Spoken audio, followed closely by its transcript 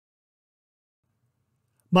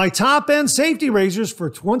My top-end safety razors for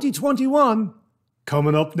 2021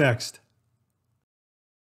 coming up next.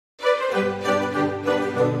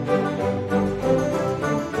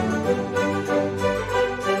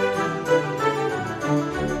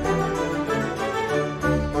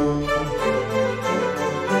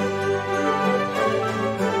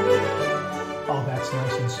 Oh, that's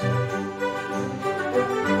nice and smooth.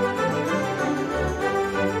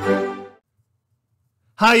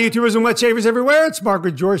 Hi, YouTubers and wet shavers everywhere. It's Mark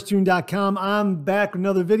with GeorgeToon.com. I'm back with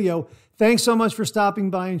another video. Thanks so much for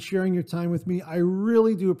stopping by and sharing your time with me. I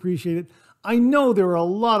really do appreciate it. I know there are a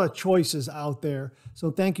lot of choices out there,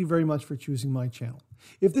 so thank you very much for choosing my channel.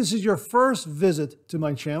 If this is your first visit to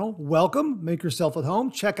my channel, welcome. Make yourself at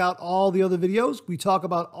home. Check out all the other videos. We talk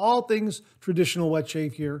about all things traditional wet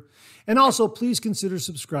shave here. And also, please consider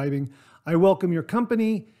subscribing. I welcome your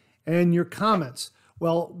company and your comments.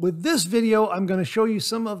 Well, with this video, I'm going to show you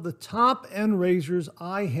some of the top-end razors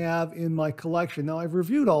I have in my collection. Now, I've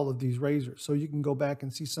reviewed all of these razors, so you can go back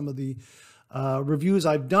and see some of the reviews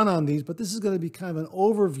I've done on these, but this is going to be kind of an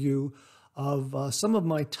overview of some of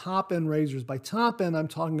my top-end razors. By top-end, I'm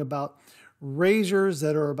talking about razors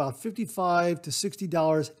that are about $55 to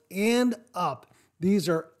 $60 and up. These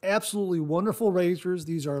are absolutely wonderful razors.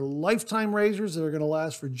 These are lifetime razors that are going to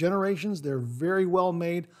last for generations. They're very well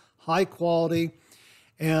made, high quality.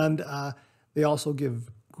 And they also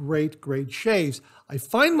give great shaves. I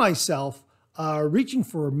find myself reaching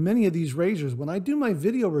for many of these razors. When I do my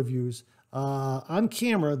video reviews on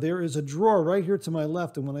camera, there is a drawer right here to my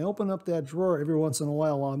left. And when I open up that drawer every once in a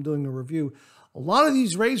while I'm doing a review, a lot of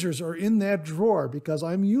these razors are in that drawer because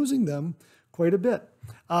I'm using them quite a bit.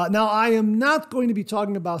 Now, I am not going to be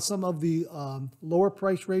talking about some of the lower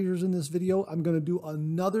price razors in this video. I'm going to do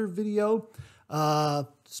another video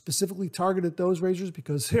specifically targeted those razors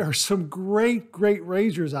because there are some great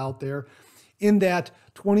razors out there in that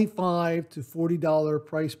 $25 to $40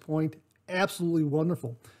 price point. Absolutely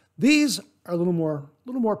wonderful. These are a little more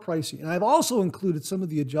pricey. And I've also included some of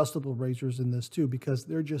the adjustable razors in this too because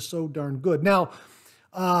they're just so darn good. Now,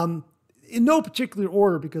 in no particular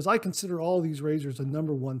order, because I consider all these razors a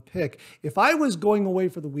 #1 pick. If I was going away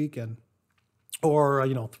for the weekend or,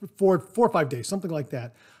 4 or 5 days, something like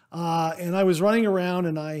that, and I was running around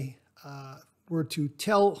and I were to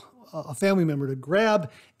tell a family member to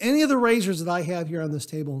grab any of the razors that I have here on this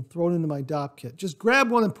table and throw it into my DOP kit. Just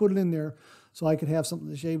grab one and put it in there so I could have something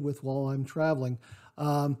to shave with while I'm traveling.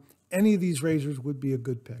 Any of these razors would be a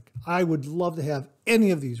good pick. I would love to have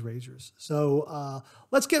any of these razors. So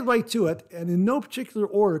let's get right to it. And in no particular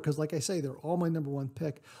order, because like I say, they're all my #1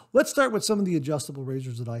 pick. Let's start with some of the adjustable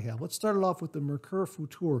razors that I have. Let's start it off with the Merkur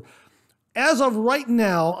Futur. As of right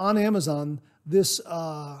now on Amazon, this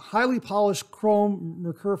highly polished chrome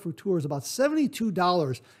Merkur Futur is about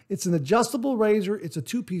 $72. It's an adjustable razor. It's a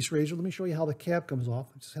 2-piece razor. Let me show you how the cap comes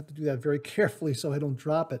off. I just have to do that very carefully so I don't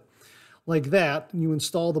drop it. Like that. And you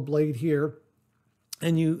install the blade here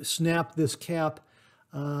and you snap this cap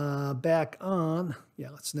back on.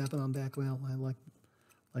 Yeah, let's snap it on back now.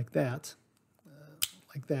 Like that.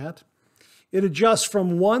 Like that. It adjusts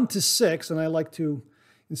from 1 to 6, and I like to,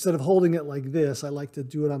 instead of holding it like this, I like to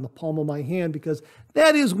do it on the palm of my hand because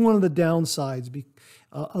that is one of the downsides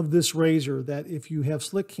of this razor, that if you have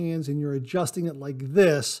slick hands and you're adjusting it like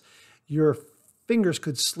this, your fingers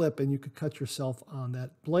could slip and you could cut yourself on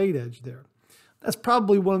that blade edge there. That's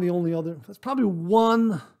probably one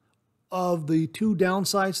of the 2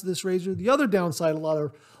 downsides to this razor. The other downside a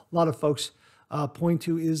lot of folks point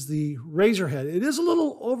to is the razor head. It is a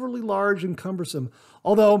little overly large and cumbersome,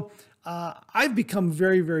 although I've become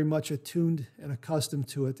very much attuned and accustomed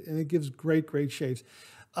to it, and it gives great shaves.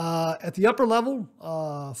 At the upper level,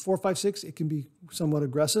 4, 5, 6, it can be somewhat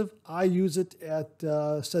aggressive. I use it at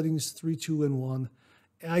settings 3, 2, and 1.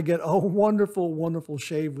 And I get a wonderful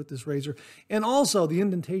shave with this razor. And also, the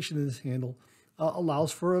indentation in this handle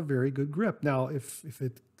allows for a very good grip. Now, if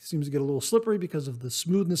it seems to get a little slippery because of the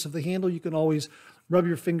smoothness of the handle, you can always rub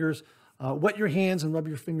your fingers, wet your hands and rub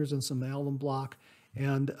your fingers in some alum block,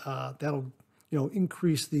 and that'll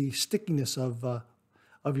increase the stickiness of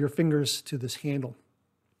your fingers to this handle.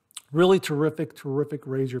 Really terrific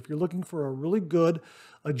razor. If you're looking for a really good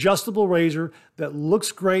adjustable razor that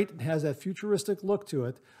looks great and has that futuristic look to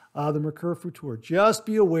it, the Merkur Futur. Just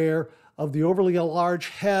be aware of the overly large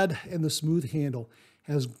head and the smooth handle.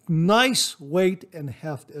 Has nice weight and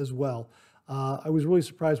heft as well. I was really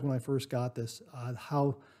surprised when I first got this,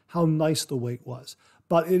 how nice the weight was.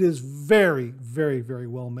 But it is very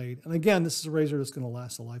well made. And again, this is a razor that's going to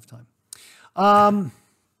last a lifetime.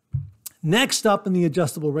 Next up in the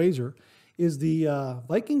adjustable razor is the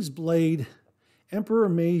Vikings Blade Emperor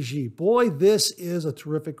Meiji. Boy, this is a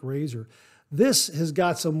terrific razor. This has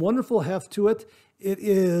got some wonderful heft to it. It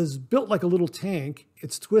is built like a little tank.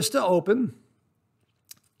 It's twist to open,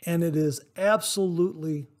 and it is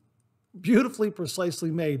absolutely beautifully,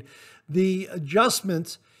 precisely made. The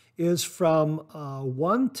adjustment is from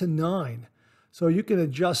 1 to 9. So you can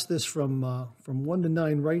adjust this from 1 to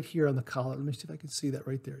 9 right here on the collar. Let me see if I can see that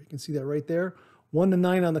right there. You can see that right there. 1 to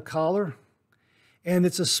 9 on the collar. And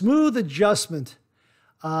it's a smooth adjustment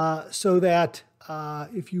so that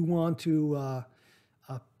if you want to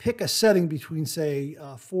pick a setting between, say,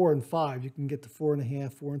 4 and 5, you can get to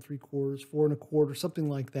 4.5, 4 3/4, 4 1/4, something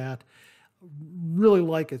like that. Really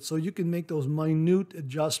like it. So you can make those minute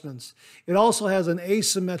adjustments. It also has an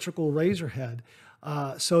asymmetrical razor head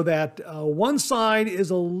so that one side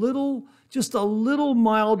is just a little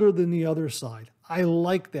milder than the other side. I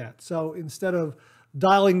like that. So instead of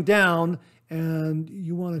dialing down and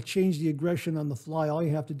you want to change the aggression on the fly, all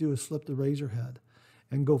you have to do is flip the razor head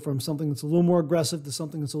and go from something that's a little more aggressive to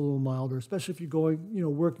something that's a little milder, especially if you're going,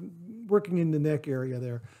 working in the neck area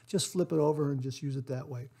there. Just flip it over and just use it that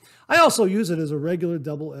way. I also use it as a regular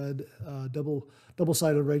double-sided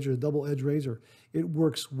razor, a double-edge razor. It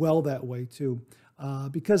works well that way too,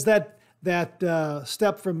 because that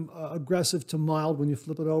step from aggressive to mild when you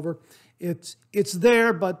flip it over, it's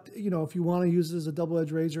there, but if you want to use it as a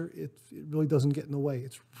double-edged razor, it really doesn't get in the way.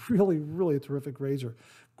 It's really, really a terrific razor.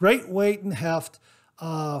 Great weight and heft.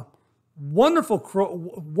 Wonderful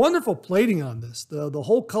plating on this. The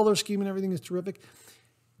whole color scheme and everything is terrific.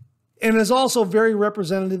 And is also very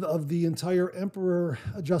representative of the entire Emperor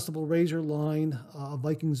adjustable razor line,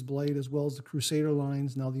 Vikings blade, as well as the Crusader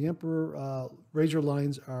lines. Now, the Emperor razor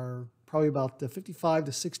lines are probably about $55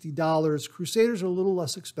 to $60. Crusaders are a little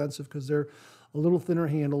less expensive because they're a little thinner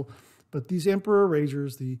handle. But these Emperor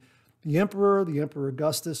razors, the Emperor, the Emperor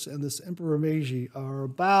Augustus, and this Emperor Meiji are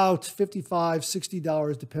about $55,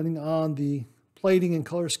 $60, depending on the plating and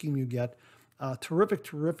color scheme you get.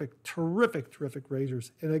 Terrific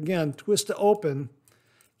razors. And again, twist to open.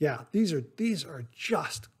 Yeah, these are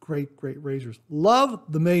just great razors. Love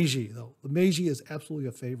the Meiji, though. The Meiji is absolutely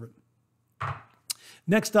a favorite.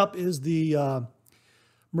 Next up is the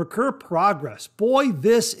Merkur Progress. Boy,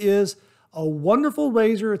 this is a wonderful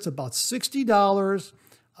razor. It's about $60.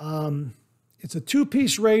 It's a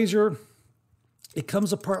two-piece razor. It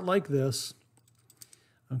comes apart like this.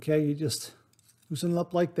 Okay, you just loosen it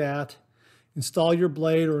up like that. Install your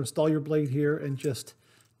blade here and just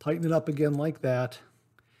tighten it up again like that.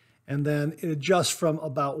 And then it adjusts from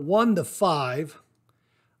about 1 to 5.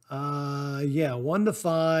 1 to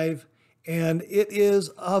 5. And it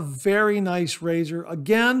is a very nice razor.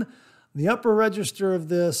 Again, the upper register of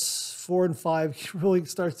this, 4 and 5, really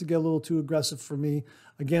starts to get a little too aggressive for me.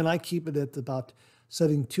 Again, I keep it at about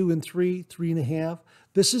setting 2 and 3, 3.5.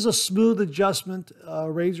 This is a smooth adjustment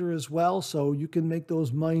razor as well, so you can make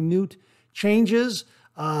those minute changes.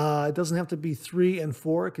 It doesn't have to be 3 and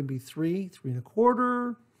 4. It can be 3, 3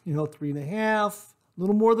 1/4, 3.5, a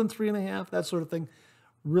little more than 3.5, that sort of thing.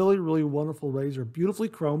 Really, really wonderful razor, beautifully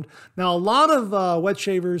chromed. Now, a lot of wet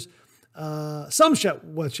shavers, some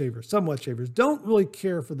wet shavers don't really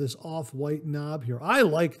care for this off-white knob here. I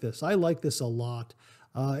like this. I like this a lot.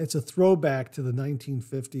 It's a throwback to the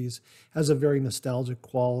 1950s, has a very nostalgic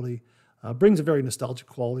quality, brings a very nostalgic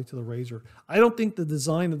quality to the razor. I don't think the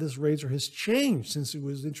design of this razor has changed since it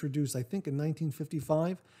was introduced, I think, in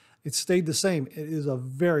 1955. It stayed the same. It is a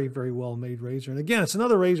very, very well-made razor. And again, it's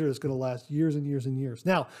another razor that's going to last years and years and years.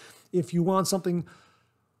 Now, if you want something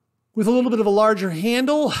with a little bit of a larger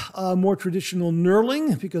handle, more traditional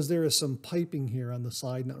knurling, because there is some piping here on the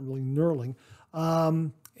side, not really knurling,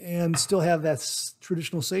 and still have that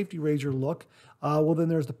traditional safety razor look, well, then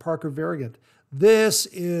there's the Parker variant. This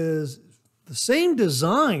is the same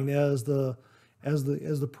design as the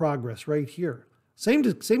Progress right here. Same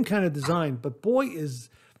kind of design, but boy,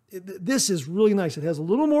 this is really nice. It has a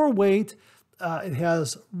little more weight. It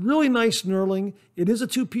has really nice knurling. It is a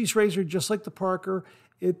two-piece razor, just like the Parker.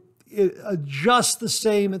 It adjusts the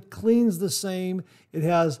same. It cleans the same. It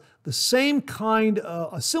has the same kind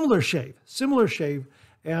of a similar shave,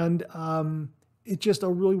 and it's just a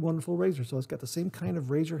really wonderful razor. So it's got the same kind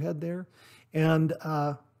of razor head there, and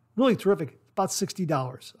really terrific. About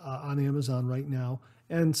 $60 on Amazon right now,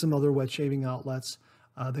 and some other wet shaving outlets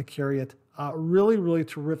that carry it. Really, really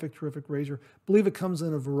terrific razor. I believe it comes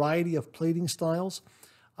in a variety of plating styles,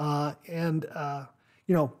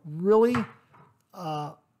 really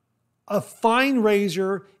a fine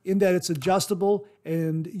razor in that it's adjustable,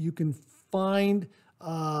 and you can find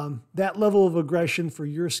that level of aggression for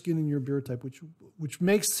your skin and your beard type, which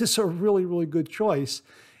makes this a really, really good choice.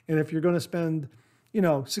 And if you're going to spend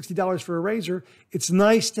 $60 for a razor, it's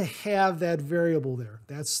nice to have that variable there.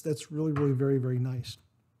 That's really, really very, very nice.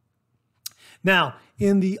 Now,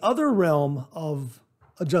 in the other realm of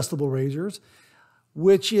adjustable razors,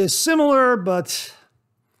 which is similar, but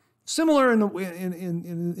similar in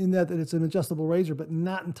that it's an adjustable razor, but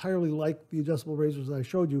not entirely like the adjustable razors that I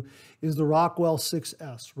showed you, is the Rockwell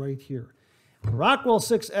 6S right here. The Rockwell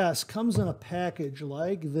 6S comes in a package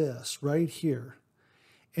like this right here.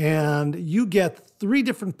 And you get 3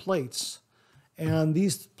 different plates. And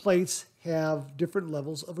these plates have different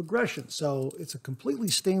levels of aggression. So it's a completely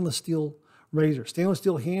stainless steel razor. Stainless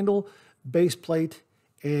steel handle, base plate,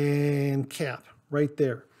 and cap right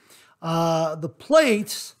there. The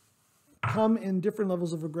plates come in different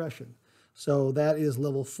levels of aggression. So that is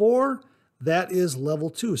level 4, that is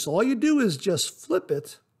level 2. So all you do is just flip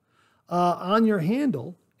it on your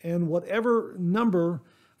handle, and whatever number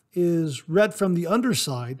is read from the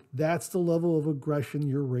underside, that's the level of aggression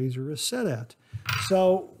your razor is set at.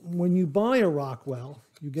 So when you buy a Rockwell,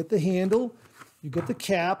 you get the handle, you get the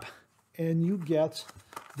cap, and you get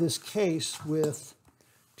this case with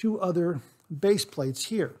 2 other base plates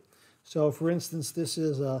here. So for instance, this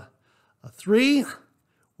is a 3,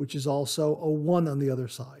 which is also a 1 on the other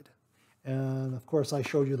side. And of course, I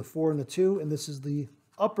showed you the 4 and the 2, and this is the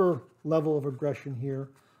upper level of aggression here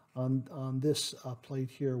on this plate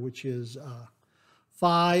here, which is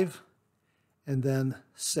 5 and then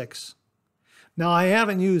 6. Now, I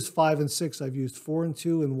haven't used 5 and 6. I've used 4 and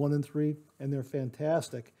 2 and 1 and 3, and they're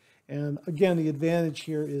fantastic. And again, the advantage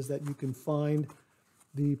here is that you can find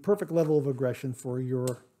the perfect level of aggression for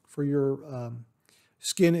your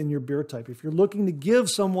skin and your beard type. If you're looking to give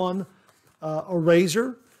someone a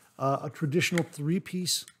razor, a traditional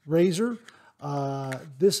 3-piece razor,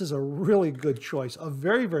 this is a really good choice, a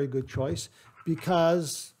very, very good choice,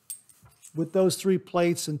 because with those 3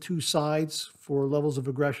 plates and 2 sides for levels of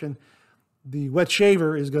aggression, the wet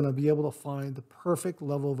shaver is going to be able to find the perfect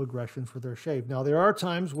level of aggression for their shave. Now, there are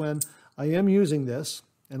times when I am using this,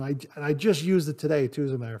 and I just used it today, too,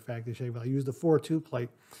 as a matter of fact, to shave. I used the 4-2 plate.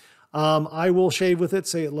 I will shave with it,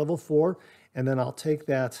 say at level 4, and then I'll take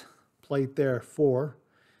that plate there, 4.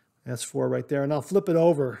 That's 4 right there, and I'll flip it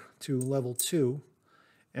over to level 2,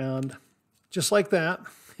 and just like that,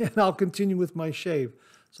 and I'll continue with my shave.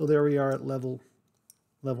 So there we are at level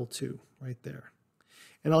 2 right there.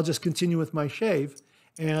 And I'll just continue with my shave,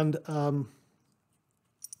 and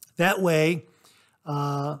that way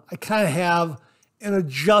I kind of have an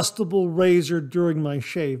adjustable razor during my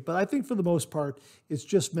shave. But I think for the most part, it's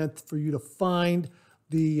just meant for you to find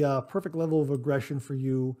the perfect level of aggression for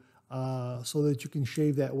you, so that you can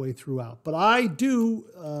shave that way throughout. But I do,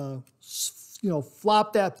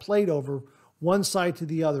 flop that plate over one side to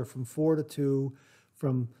the other, from 4 to 2,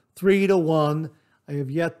 from 3 to 1. I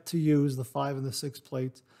have yet to use the 5 and the 6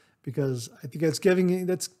 plates, because I think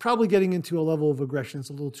that's probably getting into a level of aggression that's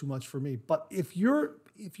a little too much for me. But if your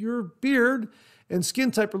beard and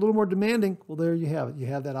skin type are a little more demanding, well, there you have it. You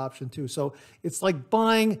have that option too. So it's like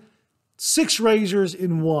buying 6 razors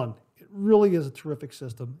in one. It really is a terrific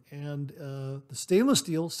system. And the stainless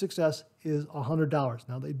steel 6S is $100.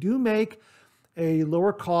 Now, they do make a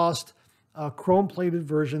lower cost chrome-plated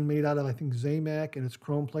version made out of, I think, Zamac, and it's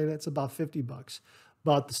chrome-plated. It's about $50.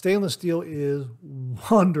 But the stainless steel is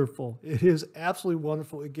wonderful. It is absolutely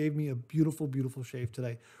wonderful. It gave me a beautiful, beautiful shave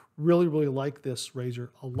today. Really, really like this razor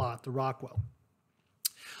a lot, the Rockwell.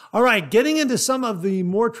 All right, getting into some of the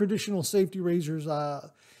more traditional safety razors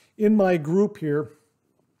in my group here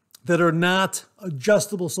that are not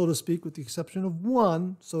adjustable, so to speak, with the exception of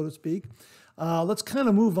one, so to speak. Let's kind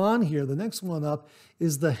of move on here. The next one up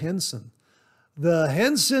is the Henson. The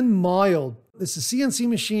Henson Mild. This is CNC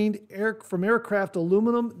machined from aircraft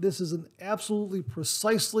aluminum. This is an absolutely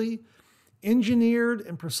precisely engineered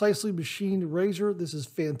and precisely machined razor. This is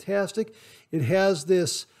fantastic. It has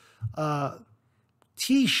this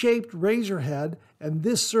T-shaped razor head, and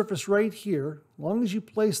this surface right here, as long as you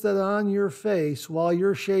place that on your face while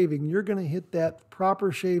you're shaving, you're going to hit that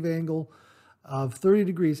proper shave angle of 30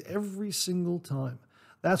 degrees every single time.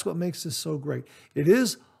 That's what makes this so great. It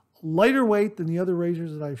is lighter weight than the other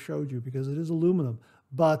razors that I showed you because it is aluminum,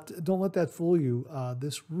 but don't let that fool you.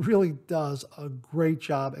 This really does a great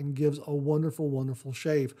job and gives a wonderful, wonderful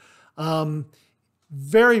shave.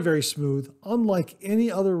 Very, very smooth, unlike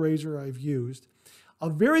any other razor I've used. A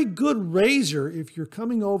very good razor if you're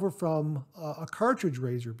coming over from a cartridge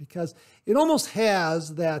razor, because it almost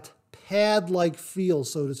has that pad-like feel,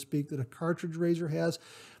 so to speak, that a cartridge razor has.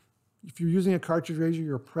 If you're using a cartridge razor,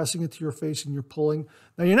 you're pressing it to your face and you're pulling.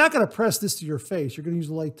 Now, you're not going to press this to your face. You're going to use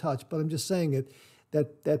a light touch, but I'm just saying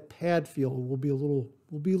that pad feel will be a little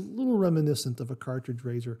will be a little reminiscent of a cartridge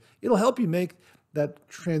razor. It'll help you make that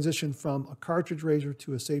transition from a cartridge razor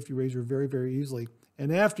to a safety razor very, very easily.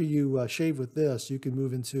 And after you shave with this, you can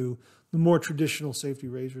move into the more traditional safety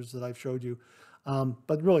razors that I've showed you.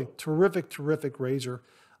 But really, terrific, terrific razor.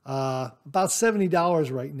 About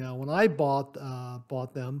 $70 right now. When I bought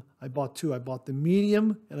them, I bought two. I bought the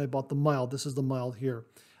medium and I bought the mild. This is the mild here.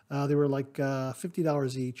 They were like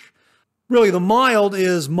 $50 each. Really, the mild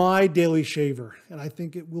is my daily shaver, and I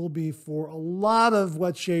think it will be for a lot of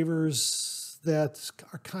wet shavers that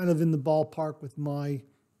are kind of in the ballpark with my,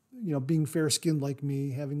 being fair-skinned like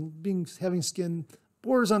me, having skin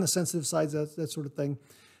borders on the sensitive sides, that sort of thing.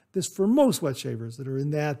 This, for most wet shavers that are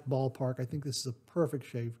in that ballpark, I think this is a perfect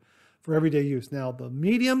shave for everyday use. Now, the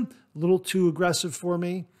medium, a little too aggressive for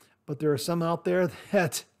me, but there are some out there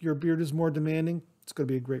that your beard is more demanding. It's going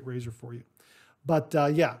to be a great razor for you. But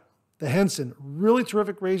yeah, the Henson, really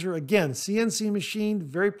terrific razor. Again, CNC machine,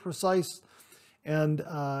 very precise, and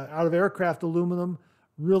out of aircraft aluminum.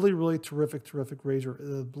 Really, really terrific, terrific razor.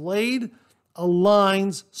 The blade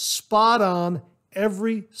aligns spot on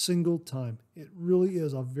every single time. It really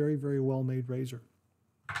is a very, very well-made razor.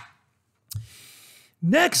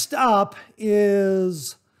 Next up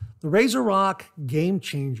is the RazoRock Game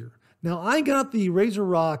Changer. Now, I got the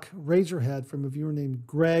RazoRock razor head from a viewer named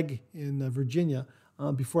Greg in Virginia.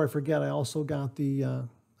 Before I forget, I also got the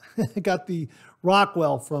got the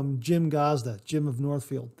Rockwell from Jim Gazda, Jim of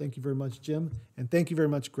Northfield. Thank you very much, Jim, and thank you very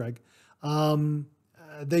much, Greg.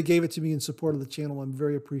 They gave it to me in support of the channel. I'm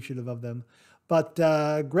very appreciative of them. But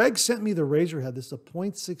Greg sent me the razor head. This is a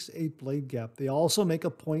 0.68 blade gap. They also make a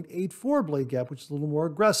 0.84 blade gap, which is a little more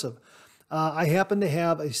aggressive. I happen to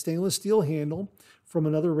have a stainless steel handle from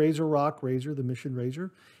another RazoRock razor, the Mission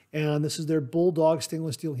Razor. And this is their Bulldog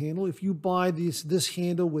stainless steel handle. If you buy this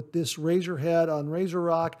handle with this razor head on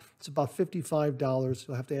RazoRock, it's about $55.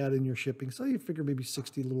 You'll have to add in your shipping. So you figure maybe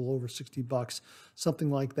 60, a little over 60 bucks, something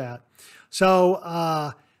like that.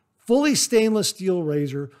 So fully stainless steel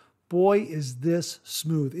razor. Boy, is this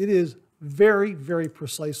smooth. It is very, very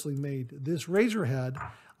precisely made. This razor head,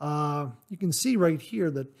 you can see right here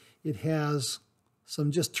that it has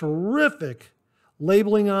some just terrific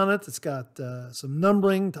labeling on it. It's got some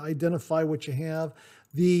numbering to identify what you have.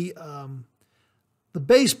 The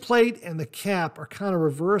base plate and the cap are kind of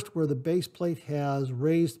reversed, where the base plate has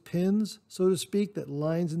raised pins, so to speak, that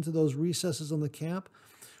lines into those recesses on the cap,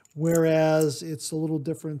 whereas it's a little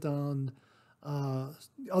different on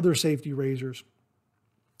other safety razors.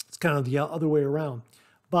 It's kind of the other way around.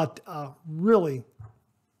 But really,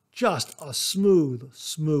 just a smooth,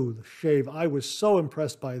 smooth shave. I was so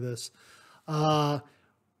impressed by this.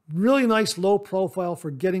 Really nice low profile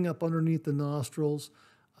for getting up underneath the nostrils.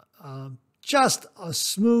 Just a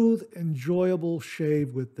smooth, enjoyable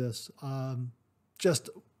shave with this. Just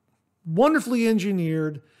wonderfully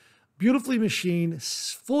engineered, beautifully machined,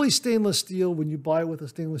 fully stainless steel when you buy it with a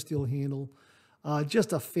stainless steel handle.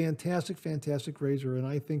 Just a fantastic, fantastic razor, and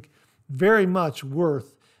I think very much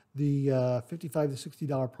worth the $55 to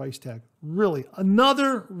 $60 price tag. Really,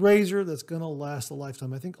 another razor that's going to last a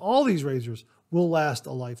lifetime. I think all these razors will last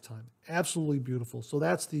a lifetime. Absolutely beautiful. So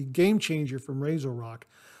that's the Game Changer from RazoRock.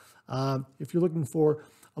 If you're looking for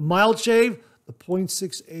a mild shave, the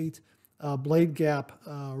 0.68 blade gap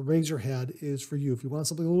razor head is for you. If you want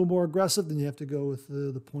something a little more aggressive, then you have to go with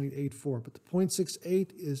the 0.84. But the 0.68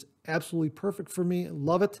 is absolutely perfect for me. I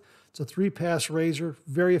love it. It's a 3-pass razor,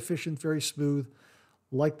 very efficient, very smooth.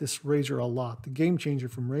 Like this razor a lot. The Game Changer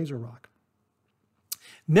from RazoRock.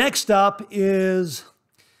 Next up is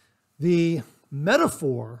the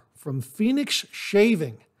Metaphor from Phoenix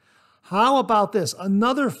Shaving. How about this?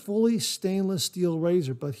 Another fully stainless steel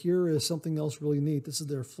razor, but here is something else really neat. This is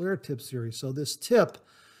their flare tip series. So this tip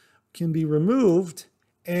can be removed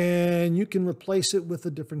and you can replace it with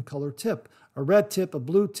a different color tip. A red tip, a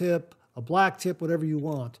blue tip, a black tip, whatever you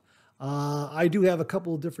want. I do have a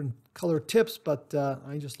couple of different color tips, but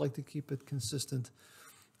I just like to keep it consistent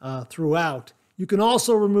throughout. You can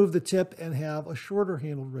also remove the tip and have a shorter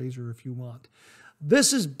handled razor if you want.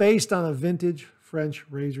 This is based on a vintage French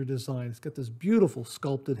razor design. It's got this beautiful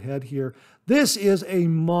sculpted head here. This is a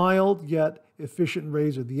mild yet efficient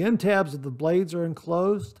razor. The end tabs of the blades are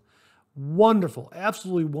enclosed. Wonderful,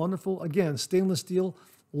 absolutely wonderful. Again, stainless steel.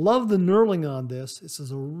 Love the knurling on this. This is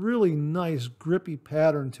a really nice grippy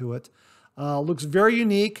pattern to it. Looks very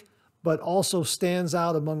unique, but also stands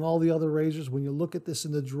out among all the other razors. When you look at this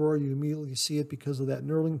in the drawer, you immediately see it because of that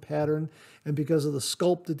knurling pattern and because of the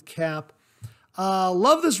sculpted cap.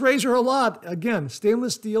 Love this razor a lot. Again,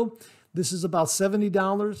 stainless steel. This is about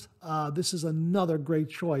 $70. This is another great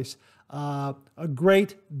choice. a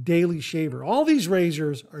great daily shaver. All these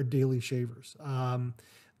razors are daily shavers.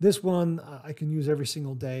 This one I can use every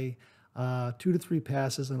single day, 2 to 3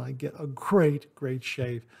 passes, and I get a great, great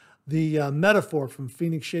shave. The Metaphor from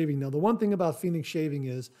Phoenix Shaving. Now, the one thing about Phoenix Shaving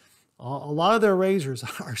is a lot of their razors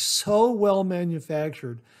are so well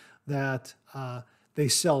manufactured that they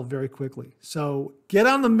sell very quickly. So get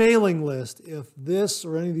on the mailing list if this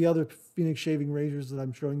or any of the other Phoenix Shaving razors that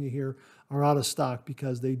I'm showing you here are out of stock,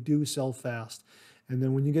 because they do sell fast. And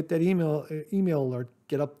then when you get that email alert,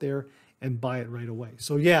 get up there and buy it right away.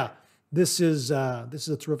 So yeah, this is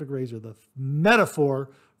a terrific razor, the Metaphor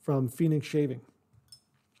from Phoenix Shaving.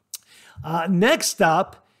 Next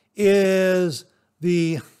up is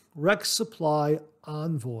the Rex Supply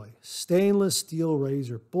Envoy stainless steel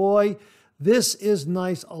razor. Boy, this is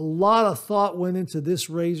nice. A lot of thought went into this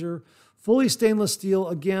razor. Fully stainless steel.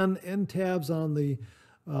 Again, end tabs on the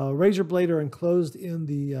razor blade are enclosed in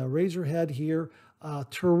the razor head here.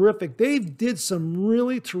 Terrific. They did some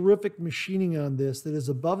really terrific machining on this that is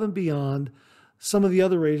above and beyond some of the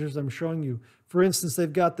other razors I'm showing you. For instance,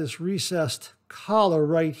 they've got this recessed collar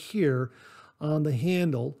right here on the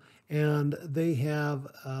handle, and they have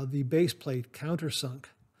the base plate countersunk.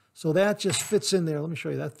 So that just fits in there. Let me show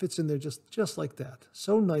you. That fits in there just like that.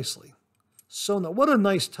 So nicely. What a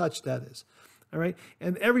nice touch that is. All right.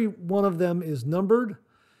 And every one of them is numbered,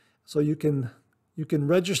 so you can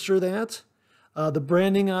register that. The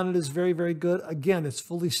branding on it is very, very good. Again, it's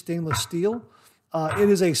fully stainless steel. It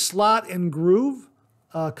is a slot and groove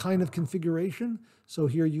kind of configuration. So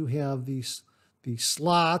here you have the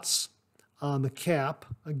slots on the cap,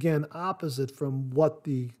 again, opposite from what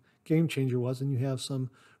the Game Changer was, and you have some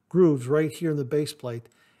grooves right here in the base plate,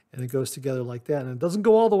 and it goes together like that. And it doesn't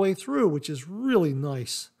go all the way through, which is really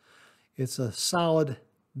nice. It's a solid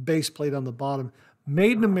base plate on the bottom.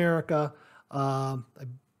 Made in America. I'm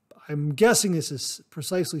guessing this is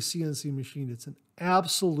precisely CNC machined. It's an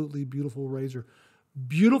absolutely beautiful razor.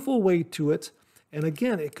 Beautiful weight to it. And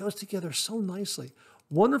again, it goes together so nicely.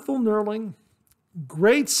 Wonderful knurling.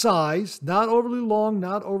 Great size. Not overly long,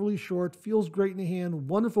 not overly short. Feels great in the hand.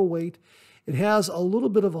 Wonderful weight. It has a little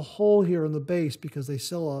bit of a hole here in the base because they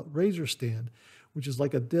sell a razor stand, which is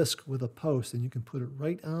like a disc with a post, and you can put it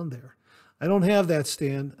right on there. I don't have that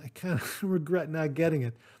stand. I kind of regret not getting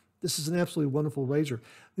it. This is an absolutely wonderful razor.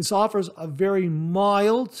 This offers a very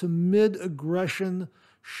mild to mid-aggression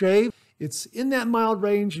shave. It's in that mild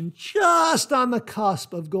range and just on the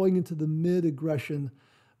cusp of going into the mid-aggression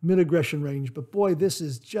range. But boy, this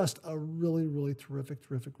is just a really, really terrific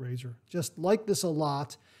razor. Just like this a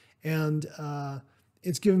lot. And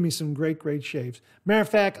it's given me some great, great shaves. Matter of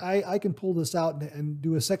fact, I can pull this out and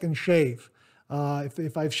do a second shave.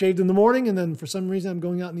 If I've shaved in the morning and then for some reason I'm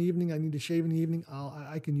going out in the evening, I need to shave in the evening,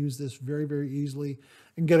 I can use this very, very easily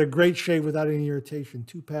and get a great shave without any irritation.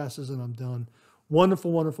 2 passes and I'm done.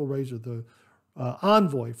 Wonderful, wonderful razor. The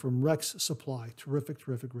Envoy from Rex Supply. Terrific,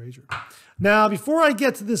 terrific razor. Now, before I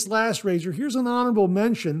get to this last razor, here's an honorable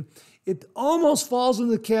mention. It almost falls in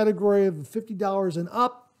the category of $50 and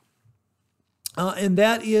up. And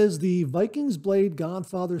that is the Vikings Blade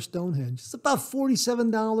Godfather Stonehenge. It's about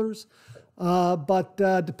 $47.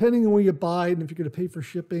 But depending on where you buy it and if you're going to pay for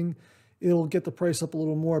shipping, it'll get the price up a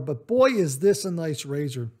little more. But boy, is this a nice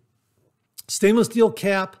razor. Stainless steel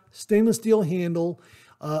cap, stainless steel handle,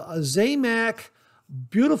 a Zamac,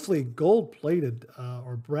 beautifully gold-plated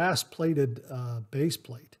or brass-plated base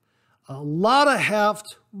plate. A lot of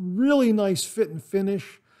heft, really nice fit and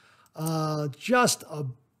finish. Just a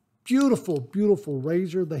beautiful, beautiful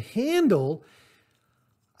razor. The handle,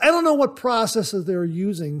 I don't know what processes they're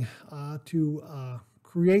using to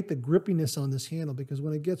create the grippiness on this handle, because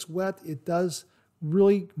when it gets wet, it does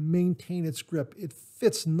really maintain its grip. It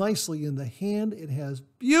fits nicely in the hand. It has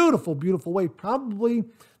beautiful, beautiful weight, probably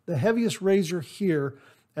the heaviest razor here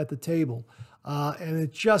at the table. And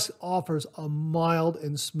it just offers a mild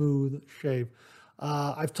and smooth shave.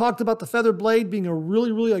 I've talked about the feather blade being a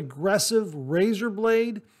really, really aggressive razor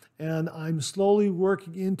blade, and I'm slowly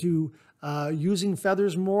working into using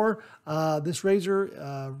feathers more. This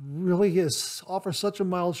razor really offers such a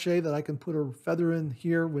mild shave that I can put a feather in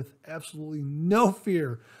here with absolutely no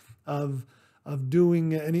fear of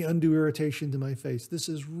doing any undue irritation to my face. This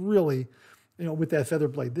is really, with that feather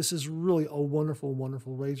blade, this is really a wonderful,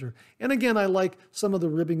 wonderful razor. And again, I like some of the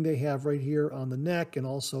ribbing they have right here on the neck and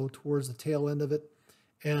also towards the tail end of it.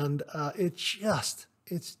 And it's just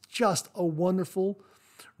a wonderful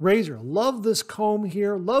razor. Love this comb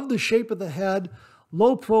here. Love the shape of the head.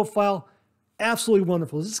 Low profile. Absolutely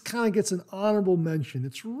wonderful. This kind of gets an honorable mention.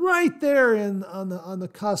 It's right there on the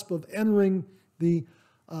cusp of entering the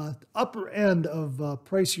upper end of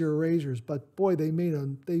pricier razors, but boy, they made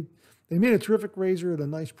a terrific razor at a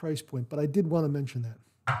nice price point. But I did want to mention that.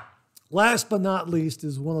 Last but not least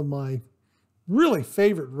is one of my really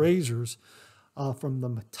favorite razors from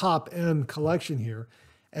the top end collection here,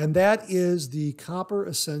 and that is the Copper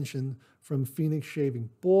Ascension from Phoenix Shaving.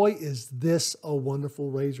 Boy, is this a wonderful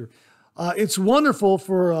razor. It's wonderful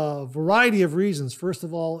for a variety of reasons. First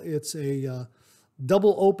of all, it's a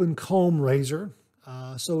double open comb razor.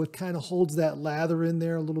 So it kind of holds that lather in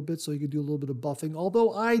there a little bit so you can do a little bit of buffing.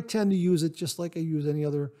 Although I tend to use it just like I use any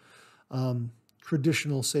other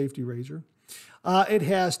traditional safety razor. It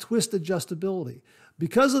has twist adjustability.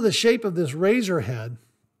 Because of the shape of this razor head,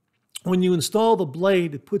 when you install the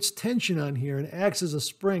blade, it puts tension on here and acts as a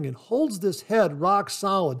spring and holds this head rock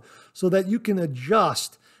solid so that you can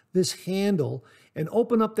adjust this handle and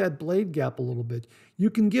open up that blade gap a little bit. You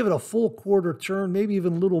can give it a full quarter turn, maybe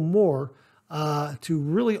even a little more, to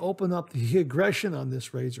really open up the aggression on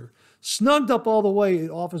this razor. Snugged up all the way, it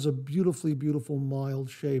offers a beautifully, beautiful mild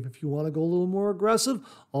shave. If you want to go a little more aggressive,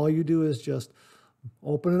 all you do is just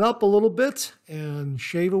open it up a little bit and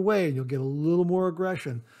shave away, and you'll get a little more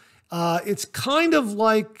aggression. It's kind of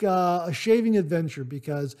like a shaving adventure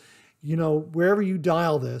because, you know, wherever you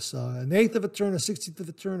dial this, an eighth of a turn, a 60th of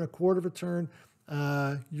a turn, a quarter of a turn,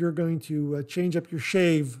 you're going to change up your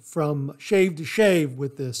shave from shave to shave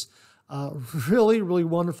with this. Really, really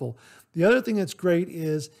wonderful. The other thing that's great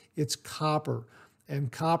is it's copper,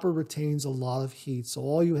 and copper retains a lot of heat. So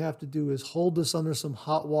all you have to do is hold this under some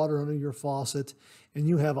hot water under your faucet, and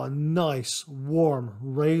you have a nice, warm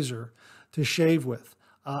razor to shave with.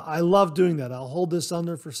 I love doing that. I'll hold this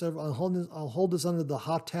under for several. I'll hold this under the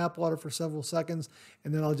hot tap water for several seconds,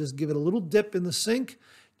 and then I'll just give it a little dip in the sink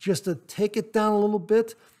just to take it down a little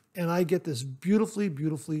bit, and I get this beautifully,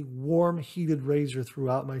 beautifully warm, heated razor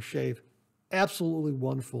throughout my shave. Absolutely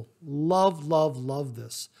wonderful. Love, love, love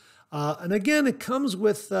this. And again, it comes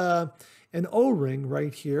with an O-ring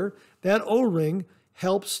right here. That O-ring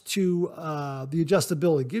helps to the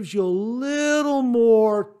adjustability. Gives you a little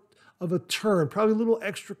more of a turn, probably a little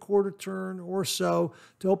extra quarter turn or so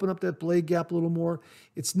to open up that blade gap a little more.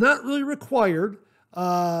 It's not really required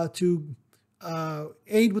to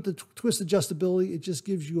aid with the twist adjustability. It just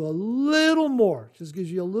gives you a little more. Just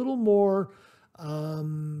gives you a little more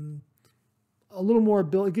ability.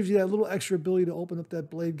 It gives you that little extra ability to open up that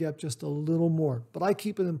blade gap just a little more. But I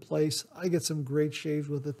keep it in place. I get some great shaves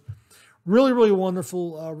with it. Really, really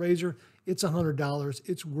wonderful razor. It's $100.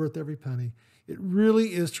 It's worth every penny. It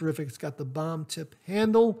really is terrific. It's got the bomb tip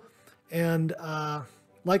handle, and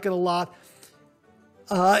like it a lot.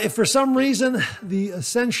 If for some reason the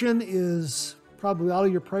Ascension is probably out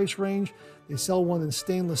of your price range, they sell one in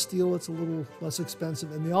stainless steel. It's a little less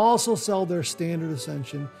expensive. And they also sell their standard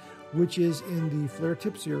Ascension, which is in the flare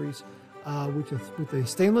tip series, with a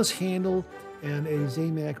stainless handle and a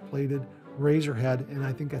Zamac plated razor head, and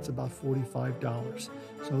I think that's about $45.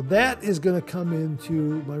 So that is going to come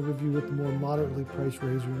into my review with the more moderately priced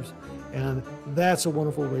razors, and that's a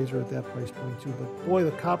wonderful razor at that price point too. But boy,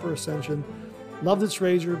 the Copper Ascension, love this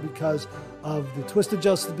razor because of the twist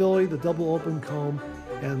adjustability, the double open comb,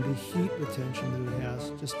 and the heat retention that it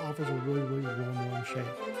has. Just offers a really, really warm shave.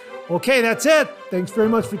 Okay, that's it. Thanks very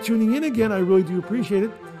much for tuning in again. I really do appreciate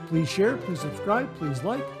it. Please share, please subscribe, please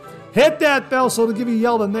like. Hit that bell so to give you a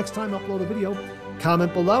yell the next time I upload a video.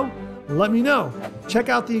 Comment below. Let me know. Check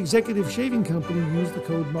out the Executive Shaving Company. Use the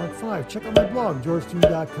code MARK5. Check out my blog,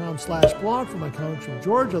 georgetoon.com/blog for my comics from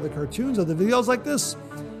George, other cartoons, other videos like this.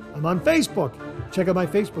 I'm on Facebook. Check out my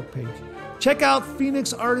Facebook page. Check out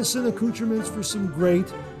Phoenix Artisan Accoutrements for some great,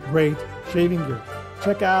 great shaving gear.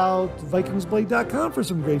 Check out VikingsBlade.com for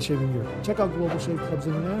some great shaving gear. Check out Global Shave Clubs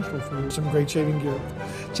International for some great shaving gear.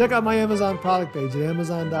 Check out my Amazon product page at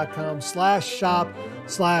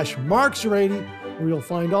amazon.com/shop/marks80, where you'll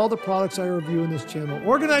find all the products I review in this channel,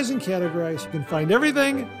 organized and categorized. You can find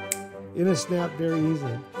everything in a snap very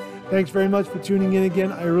easily. Thanks very much for tuning in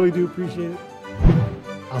again. I really do appreciate it.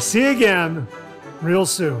 I'll see you again real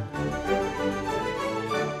soon.